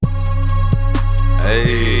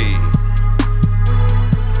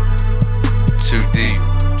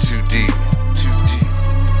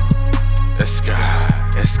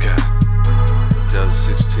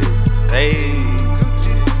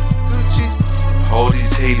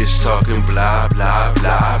haters talking blah blah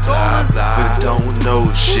blah blah blah, but don't know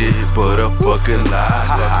shit but a fucking lie,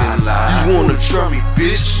 fucking lie. You wanna try me,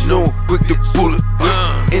 bitch? No, I'm quick to pull it,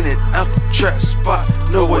 in and out the trap spot.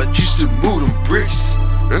 Know I used to move them bricks.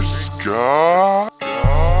 Sgod.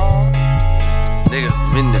 Nigga,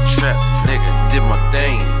 I'm in the trap, nigga, did my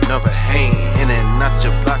thing, never hang. In and out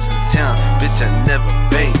your blocks in town, bitch, I never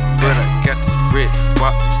bang. But I got this bread,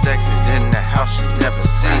 walk stacked it in the house you never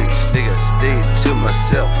seen. Nigga, stay to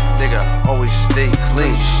myself, nigga, always stay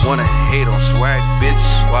clean. Wanna hate on swag, bitch,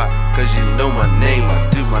 why? Cause you know my name, I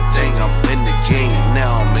do my thing, I'm in the game,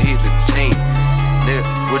 now I'm here to tame. Nigga,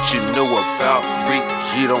 what you know about Reek?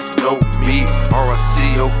 You don't know me.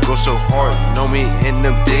 RICO go so hard, know me in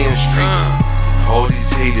them damn streets. All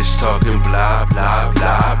these haters talking blah blah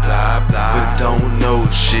blah blah blah, but don't know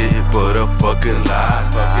shit but a fucking lie,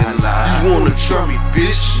 fucking lie. You wanna try me,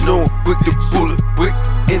 bitch? No, I'm quick to pull it, quick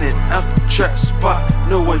in and out the trap spot.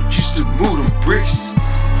 Know I used to move them bricks.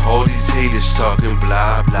 All these haters talking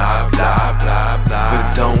blah blah blah blah blah,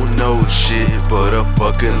 but don't know shit but a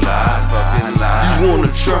fucking lie, fucking lie. You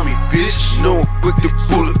wanna try me, bitch? No, I'm quick to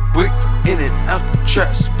pull it, quick in and out the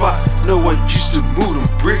trap spot. Know I used to move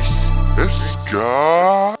them bricks.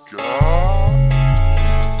 Sgod.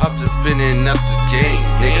 Hopped up in and out the game,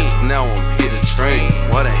 niggas, now I'm here to train.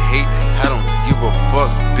 What I hate, I don't give a fuck,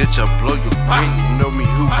 bitch, I blow your brain. You know me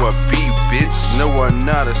who I be, bitch, no I'm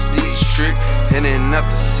not a stage trick. In and out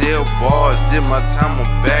the sell bars, did my time on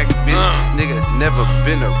back, bitch. Nigga, never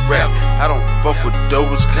been a rap, I don't fuck with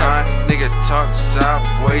those kind. Nigga talk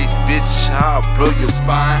sideways, bitch, I'll blow your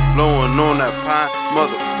spine. Blowing on that pine,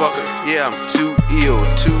 motherfucker, yeah, I'm too ill,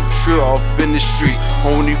 too trill off in the street.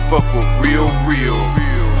 Only fuck with real.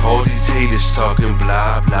 All these haters talking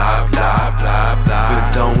blah blah blah blah blah,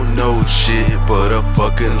 but don't know shit but a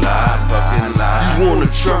fucking lie, fucking lie. You wanna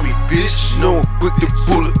try me, bitch? No, I'm quick to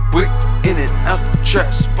pull it, quick in and out the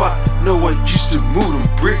trap spot. Know I used to move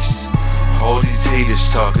them bricks. All these haters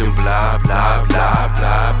talking blah blah blah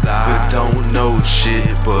blah blah, but don't know shit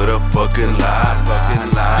but a fucking lie,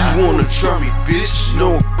 fucking lie. You wanna try me, bitch?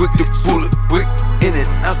 No, I'm quick to pull it, quick in and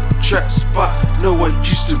out the trap spot. Know I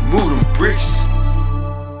used to move them bricks.